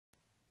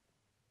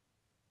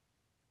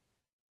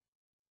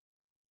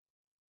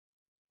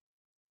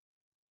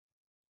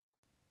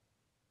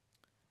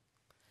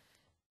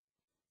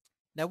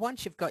Now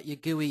once you've got your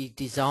GUI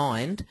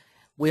designed,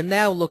 we'll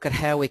now look at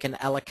how we can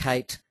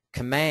allocate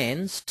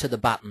commands to the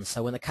button.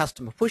 So when the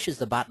customer pushes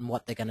the button,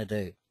 what they're going to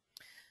do.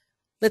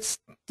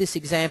 This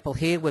example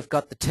here, we've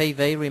got the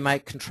TV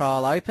remote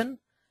control open.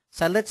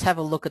 So let's have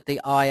a look at the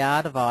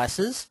IR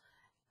devices,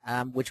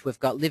 which we've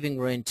got living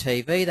room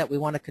TV that we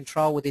want to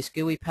control with this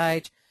GUI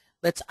page.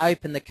 Let's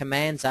open the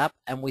commands up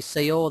and we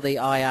see all the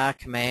IR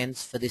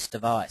commands for this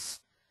device.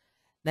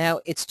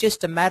 Now it's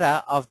just a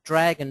matter of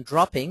drag and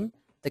dropping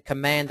the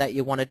command that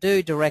you want to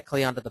do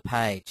directly onto the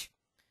page.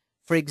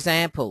 For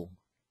example,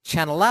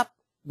 channel up,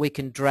 we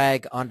can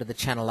drag onto the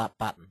channel up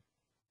button.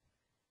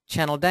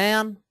 Channel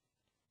down,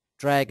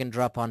 drag and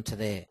drop onto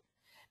there.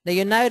 Now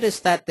you notice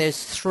that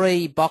there's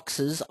 3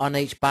 boxes on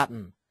each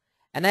button,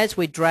 and as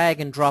we drag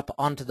and drop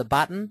onto the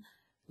button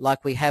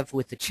like we have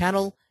with the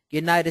channel,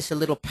 you notice a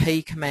little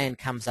P command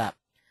comes up,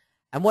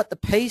 and what the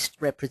P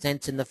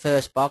represents in the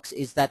first box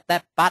is that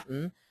that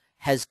button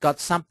has got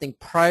something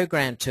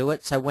programmed to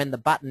it, so when the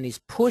button is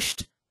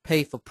pushed,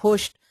 P for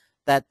pushed,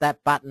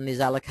 that button is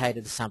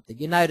allocated to something.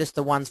 You notice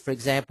the ones, for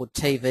example,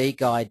 TV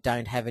guide,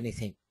 don't have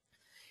anything.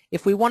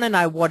 If we want to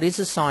know what is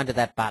assigned to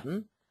that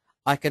button,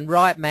 I can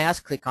right mouse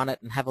click on it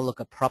and have a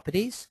look at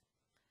properties,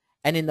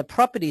 and in the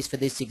properties for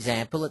this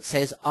example it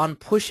says on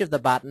push of the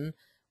button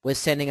we're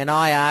sending an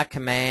IR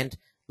command,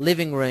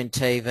 living room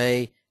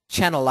TV,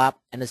 channel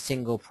up and a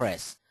single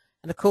press.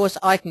 And of course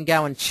I can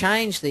go and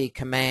change the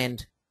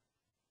command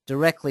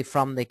directly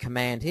from the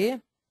command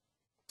here,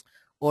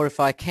 or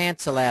if I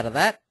cancel out of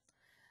that,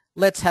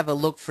 let's have a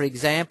look, for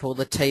example,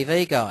 the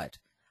TV guide.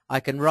 I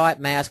can right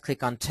mouse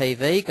click on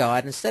TV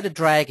guide. Instead of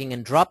dragging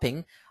and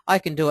dropping, I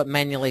can do it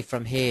manually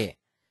from here.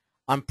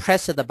 On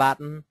press of the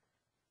button,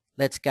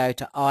 let's go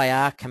to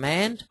IR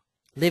command,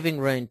 living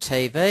room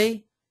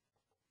TV.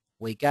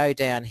 We go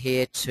down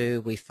here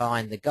to, we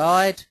find the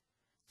guide,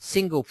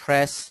 single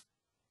press,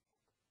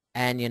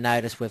 and you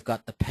notice we've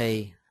got the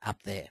P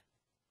up there.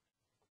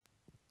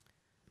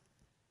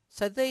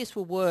 So these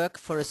will work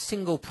for a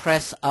single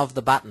press of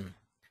the button.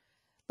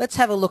 Let's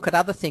have a look at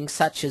other things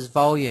such as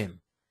volume.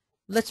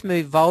 Let's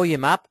move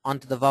volume up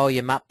onto the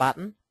volume up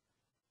button,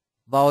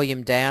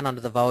 volume down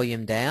onto the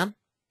volume down.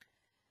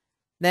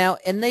 Now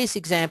in this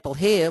example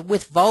here,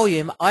 with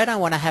volume, I don't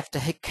want to have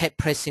to keep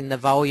pressing the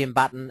volume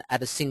button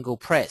at a single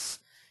press.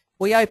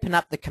 We open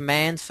up the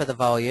commands for the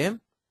volume.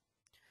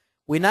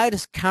 We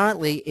notice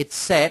currently it's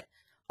set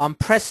on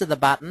press of the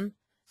button,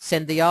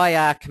 send the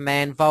IR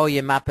command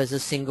volume up as a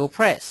single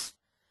press.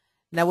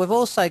 Now we've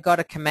also got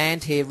a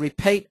command here,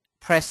 repeat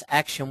press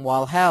action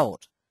while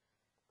held.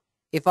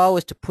 If I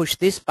was to push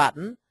this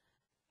button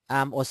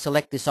or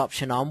select this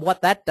option on,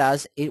 what that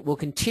does, it will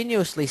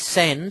continuously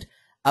send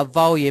a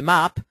volume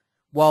up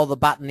while the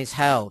button is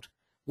held.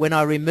 When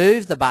I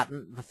remove the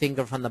button, the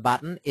finger from the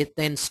button, it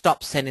then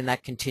stops sending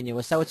that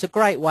continuous. So it's a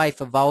great way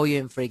for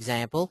volume, for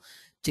example,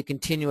 to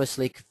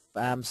continuously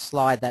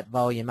slide that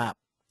volume up.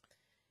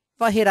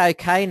 If I hit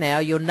OK now,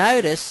 you'll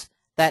notice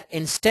that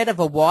instead of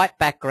a white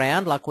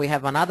background like we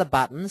have on other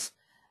buttons,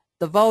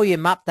 the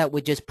volume up that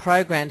we just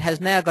programmed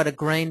has now got a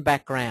green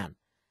background.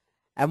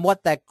 And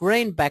what that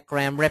green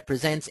background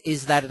represents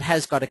is that it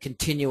has got a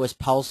continuous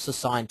pulse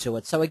assigned to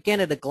it. So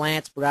again, at a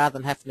glance, rather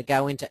than having to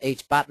go into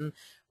each button,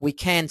 we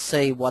can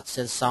see what's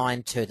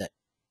assigned to it.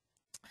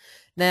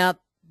 Now,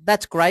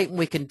 that's great, and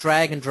we can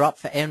drag and drop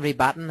for every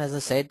button, as I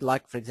said,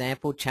 like for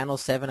example, channel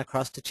 7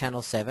 across to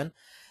channel 7.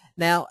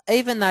 Now,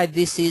 even though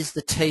this is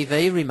the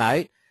TV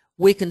remote,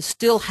 we can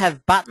still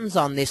have buttons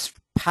on this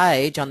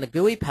page, on the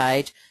GUI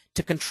page,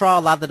 to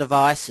control other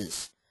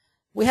devices.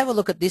 We have a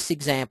look at this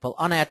example.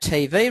 On our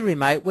TV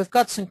remote, we've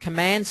got some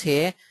commands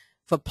here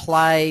for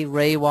play,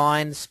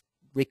 rewind,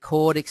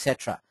 record,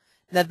 etc.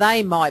 Now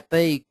they might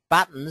be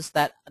buttons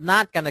that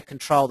aren't going to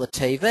control the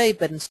TV,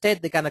 but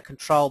instead they're going to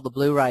control the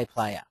Blu-ray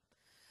player.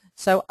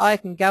 So I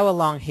can go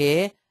along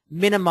here,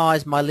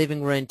 minimize my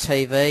living room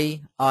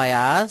TV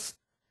IRs.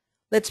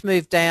 Let's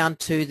move down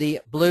to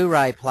the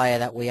Blu-ray player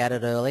that we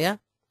added earlier.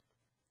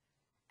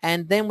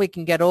 And then we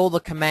can get all the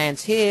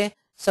commands here.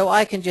 So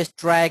I can just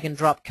drag and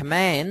drop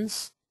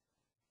commands,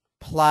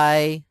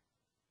 play,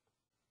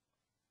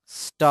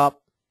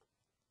 stop,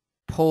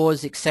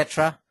 pause,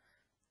 etc.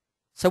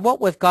 So what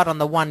we've got on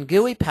the one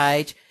GUI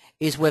page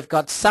is we've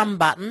got some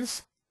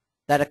buttons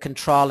that are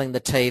controlling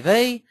the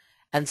TV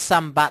and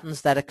some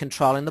buttons that are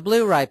controlling the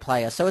Blu-ray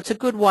player. So it's a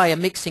good way of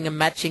mixing and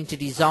matching to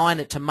design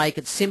it to make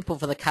it simple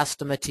for the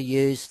customer to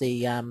use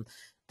the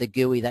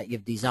GUI that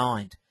you've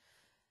designed.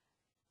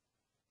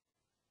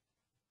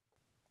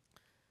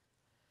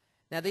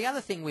 Now the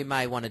other thing we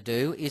may want to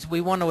do is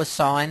we want to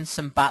assign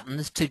some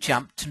buttons to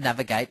jump to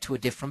navigate to a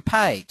different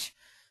page.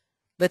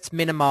 Let's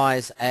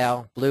minimize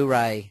our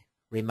Blu-ray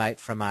remote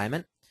for a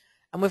moment,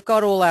 and we've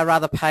got all our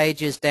other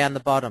pages down the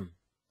bottom,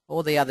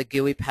 all the other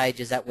GUI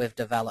pages that we've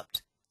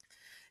developed.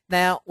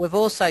 Now we've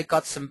also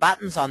got some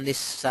buttons on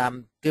this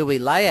GUI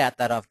layout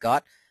that I've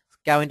got,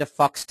 go into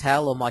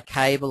Foxtel or my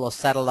cable or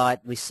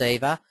satellite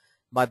receiver,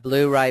 my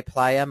Blu-ray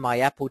player, my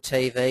Apple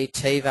TV,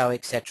 TiVo,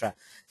 etc.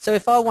 So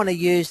if I want to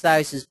use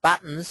those as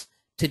buttons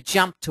to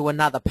jump to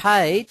another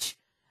page,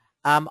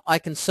 I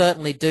can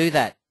certainly do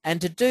that.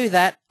 And to do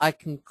that, I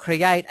can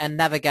create a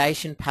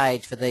navigation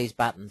page for these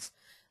buttons.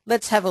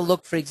 Let's have a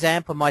look, for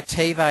example, my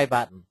TiVo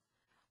button.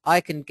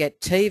 I can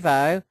get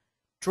TiVo,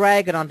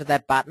 drag it onto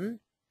that button,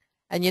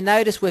 and you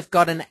notice we've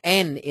got an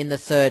N in the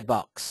third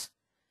box.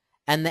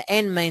 And the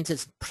N means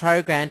it's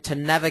programmed to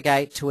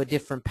navigate to a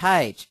different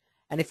page.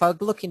 And if I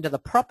look into the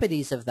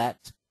properties of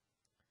that,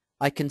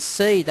 I can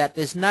see that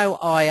there's no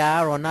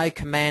IR or no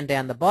command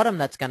down the bottom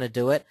that's going to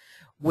do it.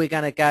 We're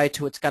going to go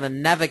to, it's going to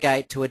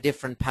navigate to a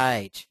different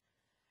page.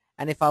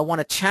 And if I want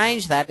to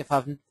change that, if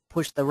I've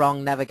pushed the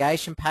wrong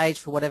navigation page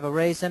for whatever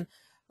reason,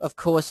 of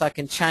course I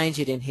can change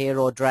it in here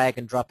or drag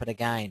and drop it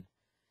again.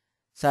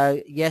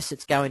 So yes,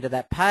 it's going to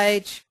that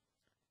page.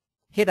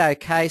 Hit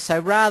OK. So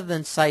rather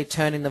than say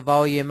turning the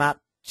volume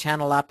up,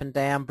 channel up and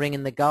down,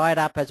 bringing the guide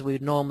up as we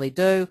would normally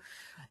do,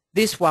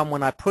 this one,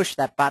 when I push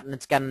that button,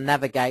 it's going to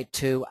navigate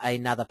to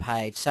another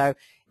page. So it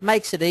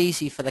makes it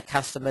easy for the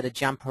customer to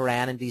jump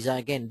around and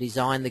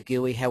design the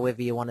GUI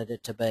however you wanted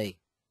it to be.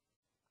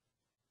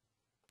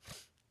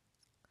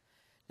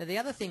 Now the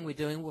other thing we're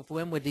doing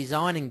when we're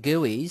designing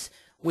GUIs,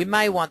 we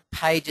may want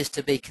pages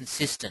to be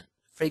consistent.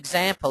 For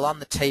example, on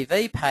the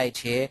TV page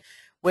here,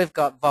 we've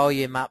got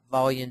volume up,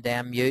 volume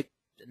down, mute,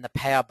 and the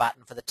power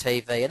button for the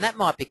TV, and that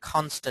might be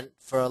constant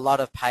for a lot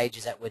of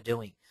pages that we're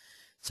doing.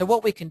 So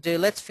what we can do,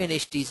 let's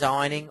finish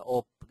designing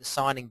or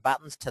assigning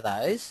buttons to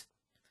those.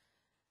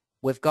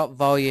 We've got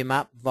volume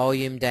up,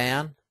 volume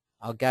down.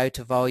 I'll go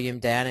to volume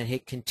down and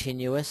hit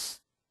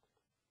continuous.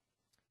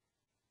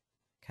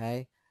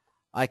 Okay.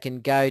 I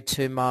can go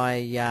to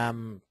my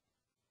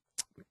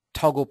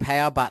toggle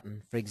power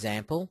button, for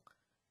example,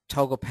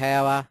 toggle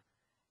power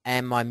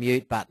and my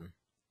mute button.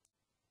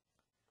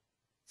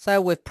 So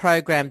we've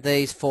programmed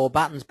these 4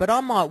 buttons, but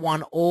I might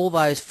want all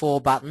those 4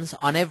 buttons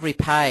on every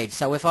page.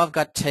 So if I've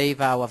got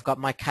TiVo, I've got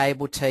my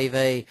cable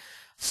TV,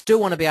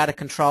 still want to be able to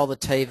control the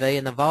TV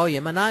and the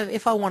volume, and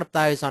if I want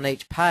those on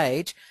each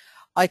page,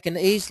 I can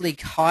easily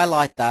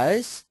highlight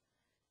those,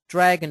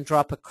 drag and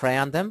drop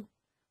around them.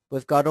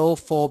 We've got all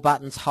 4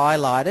 buttons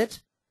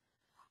highlighted.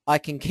 I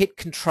can hit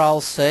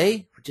Control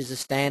C, which is a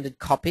standard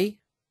copy.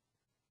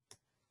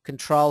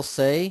 Control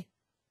C,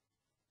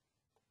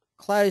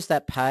 close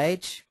that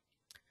page,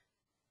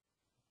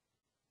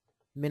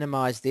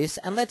 minimize this,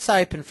 and let's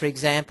open, for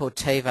example,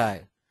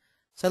 TiVo.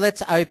 So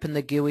let's open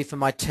the GUI for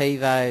my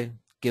TiVo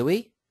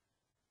GUI.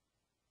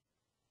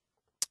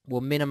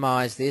 We'll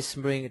minimize this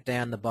and bring it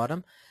down the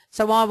bottom.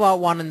 So I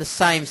want in the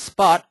same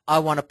spot, I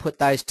want to put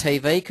those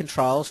TV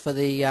controls for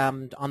the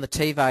on the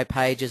TiVo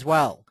page as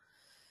well.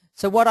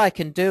 So what I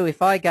can do,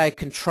 if I go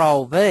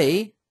Control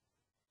V,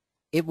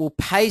 it will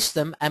paste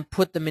them and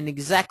put them in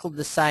exactly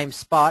the same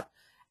spot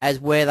as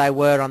where they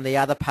were on the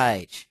other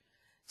page.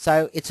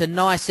 So it's a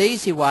nice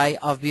easy way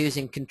of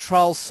using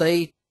Control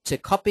C to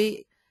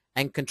copy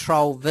and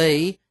Control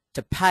V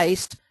to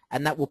paste,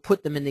 and that will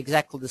put them in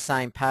exactly the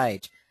same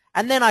page.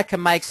 And then I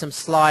can make some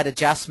slight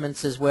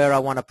adjustments as where I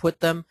want to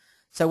put them.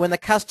 So when the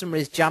customer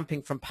is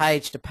jumping from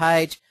page to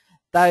page,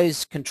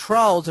 those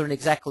controls are in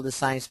exactly the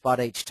same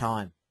spot each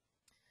time.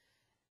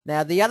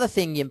 Now the other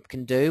thing you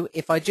can do,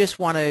 if I just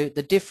want to,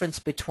 the difference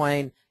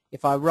between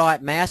if I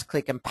right mouse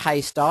click and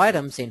paste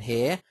items in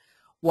here,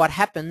 what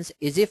happens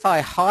is if I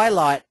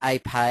highlight a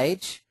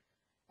page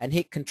and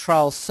hit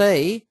Control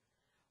C,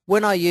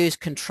 when I use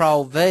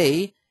Control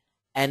V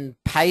and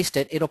paste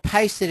it, it'll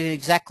paste it in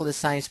exactly the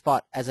same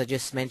spot as I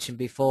just mentioned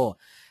before.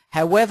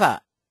 However,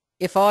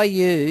 if I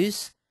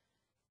use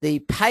the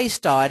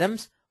paste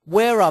items,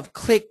 where I've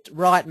clicked,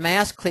 right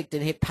mouse clicked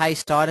and hit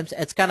paste items,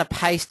 it's going to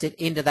paste it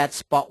into that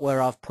spot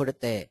where I've put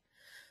it there.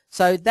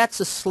 So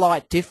that's a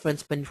slight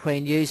difference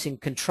between using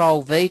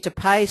Control V to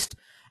paste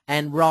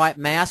and right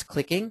mouse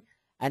clicking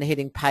and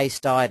hitting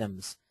paste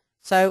items.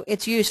 So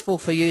it's useful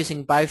for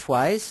using both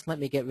ways. Let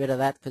me get rid of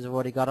that because I've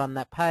already got on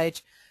that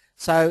page.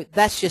 So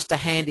that's just a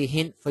handy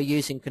hint for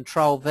using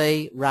Control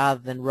V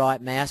rather than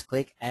right mouse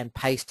click and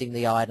pasting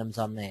the items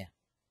on there.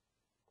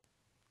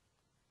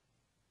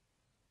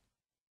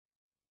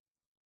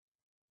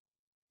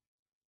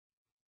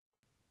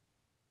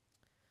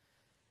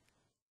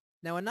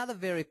 Now another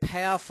very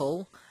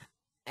powerful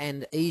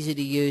and easy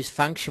to use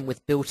function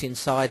with built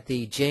inside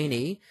the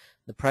Genie,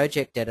 the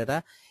project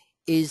editor,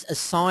 is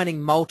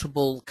assigning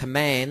multiple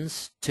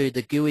commands to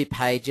the GUI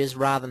pages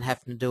rather than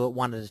having to do it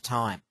one at a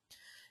time.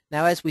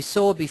 Now as we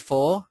saw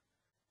before,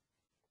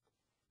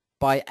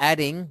 by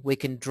adding we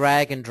can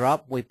drag and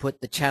drop. We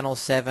put the channel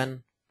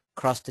 7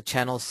 across to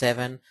channel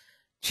 7,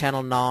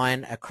 channel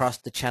 9 across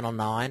to channel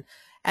 9,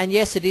 and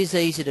yes, it is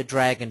easy to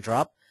drag and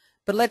drop,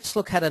 but let's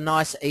look at a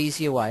nice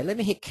easier way. Let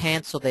me hit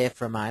cancel there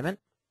for a moment,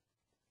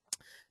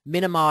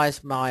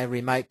 minimize my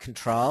remote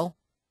control.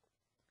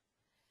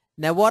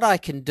 Now what I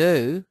can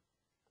do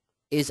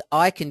is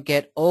I can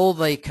get all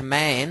the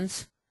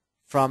commands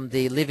from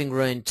the living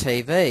room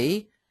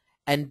TV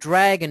and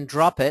drag and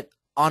drop it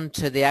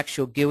onto the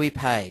actual GUI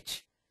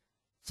page.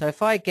 So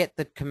if I get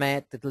the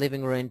command, the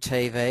living room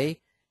TV,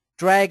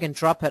 drag and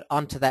drop it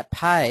onto that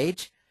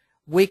page,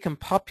 we can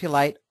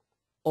populate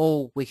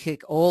all, we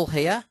click all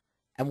here,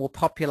 and we'll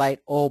populate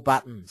all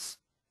buttons.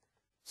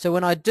 So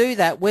when I do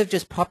that, we've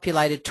just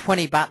populated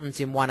 20 buttons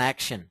in one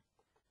action.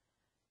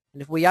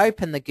 And if we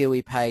open the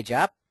GUI page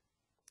up,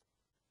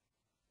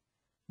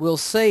 we'll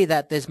see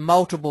that there's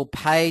multiple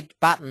page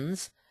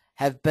buttons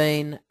have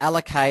been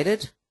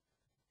allocated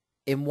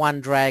in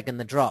one drag and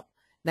the drop.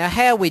 Now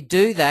how we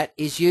do that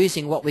is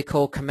using what we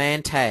call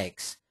command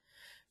tags.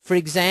 For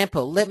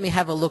example, let me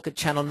have a look at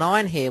channel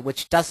 9 here,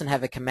 which doesn't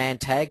have a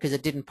command tag because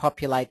it didn't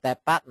populate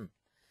that button.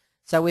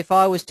 So if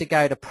I was to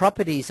go to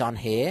properties on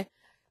here,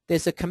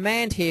 there's a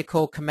command here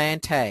called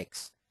command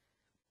tags.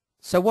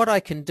 So what I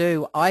can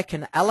do, I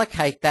can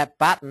allocate that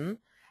button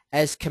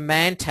as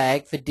command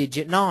tag for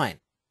digit 9.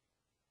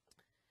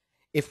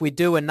 If we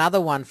do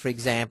another one, for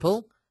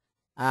example,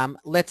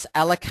 let's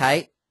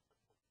allocate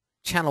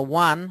channel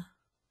 1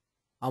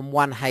 on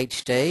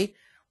 1HD.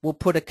 We'll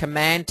put a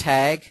command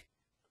tag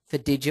for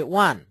digit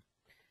 1.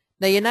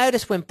 Now you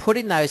notice when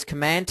putting those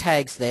command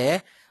tags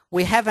there,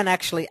 we haven't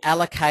actually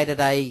allocated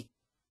a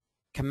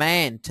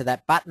command to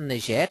that button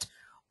as yet.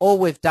 All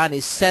we've done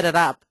is set it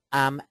up,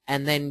 and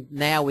then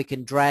now we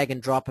can drag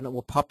and drop and it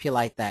will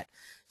populate that.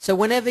 So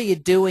whenever you're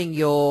doing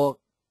your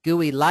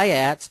GUI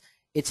layouts,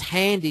 it's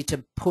handy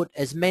to put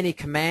as many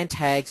command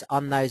tags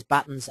on those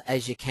buttons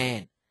as you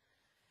can.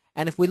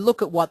 And if we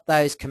look at what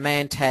those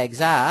command tags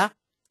are,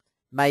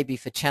 maybe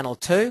for channel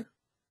 2,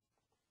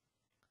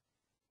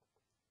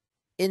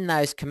 in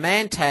those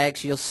command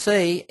tags you'll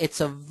see it's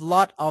a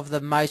lot of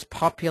the most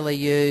popular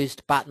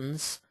used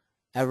buttons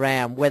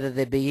around, whether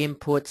they be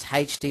inputs,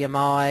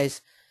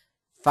 HDMIs,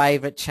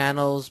 favorite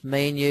channels,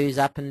 menus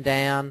up and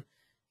down,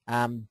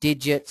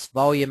 digits,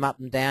 volume up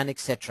and down,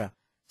 etc.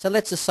 So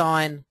let's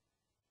assign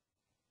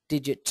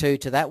digit 2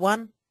 to that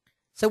one.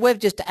 So we've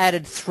just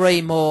added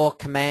 3 more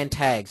command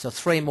tags, or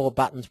 3 more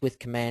buttons with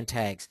command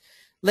tags.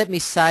 Let me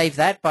save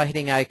that by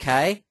hitting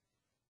OK.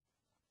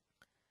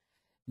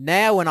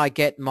 Now when I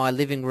get my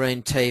living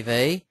room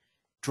TV,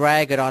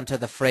 drag it onto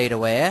the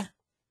free-to-air,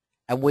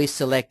 and we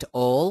select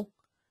all.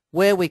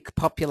 Where we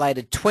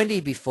populated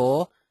 20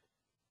 before,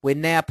 we're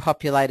now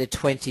populated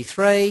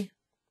 23.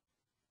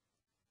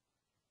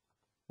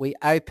 We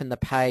open the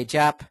page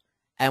up,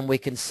 and we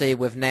can see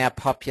we've now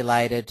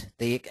populated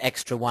the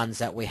extra ones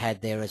that we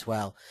had there as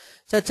well.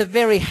 So it's a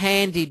very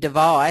handy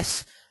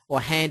device,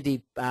 or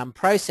handy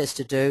process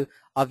to do,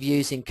 of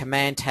using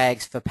command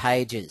tags for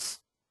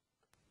pages.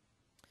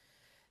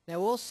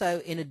 Now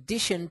also, in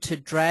addition to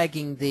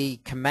dragging the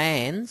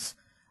commands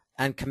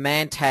and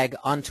command tag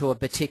onto a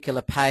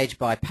particular page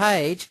by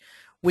page,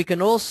 we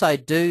can also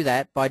do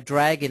that by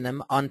dragging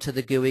them onto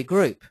the GUI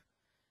group.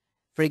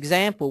 For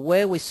example,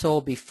 where we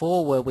saw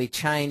before where we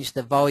changed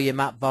the volume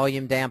up,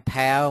 volume down,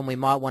 power, and we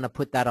might want to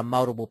put that on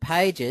multiple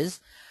pages,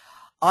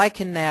 I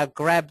can now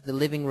grab the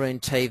living room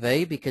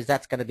TV, because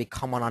that's going to be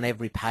common on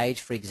every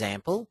page, for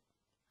example,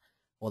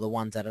 or the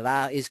ones that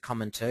it is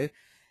common to.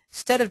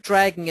 Instead of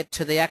dragging it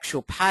to the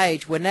actual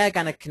page, we're now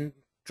going to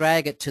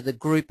drag it to the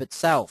group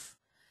itself.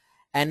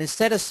 And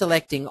instead of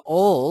selecting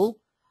all,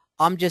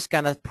 I'm just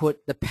going to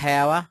put the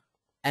power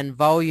and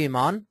volume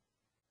on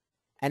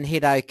and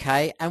hit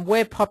OK, and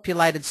we've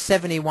populated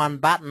 71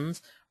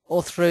 buttons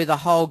all through the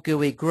whole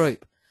GUI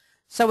group.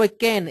 So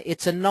again,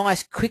 it's a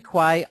nice quick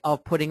way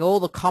of putting all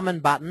the common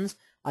buttons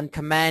on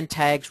command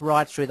tags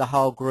right through the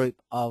whole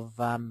group of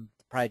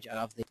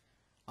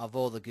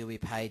all the GUI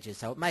pages.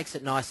 So it makes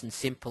it nice and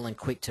simple and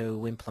quick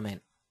to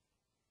implement.